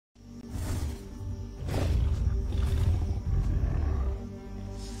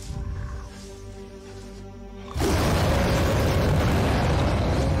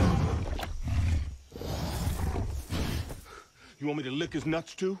You want me to lick his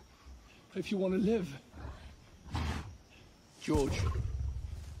nuts, too? If you want to live. George.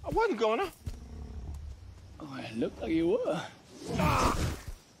 I wasn't gonna. Oh, it looked like you were. Ah!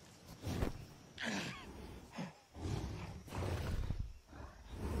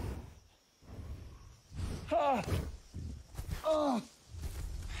 Ah! Oh!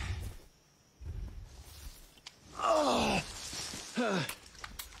 Oh!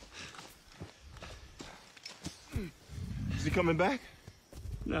 Is he coming back?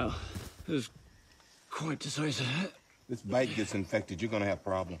 No. It was quite decisive. This bite gets infected, you're gonna have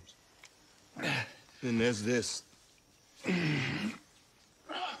problems. Then there's this.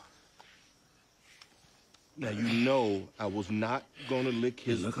 Now, you know I was not gonna lick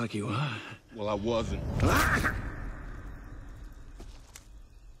his... You look like you are. Well, I wasn't.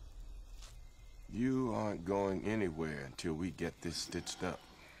 You aren't going anywhere until we get this stitched up.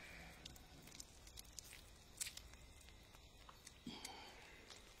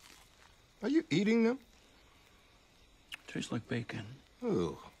 Are you eating them? Tastes like bacon.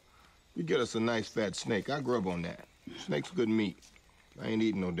 Oh. You get us a nice fat snake, I grub on that. Snake's good meat. I ain't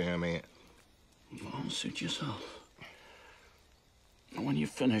eating no damn ant. Well, suit yourself. And when you're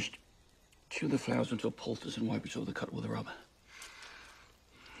finished, chew the flowers into a poultice and wipe each over the cut with a rubber.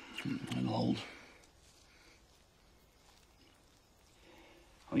 And hold.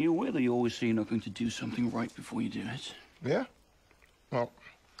 Are you aware that you always say you're not going to do something right before you do it? Yeah? Well,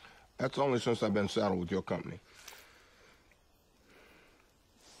 that's only since I've been saddled with your company.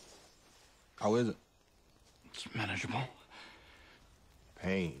 How is it? It's manageable.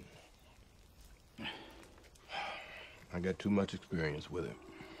 Pain. I got too much experience with it.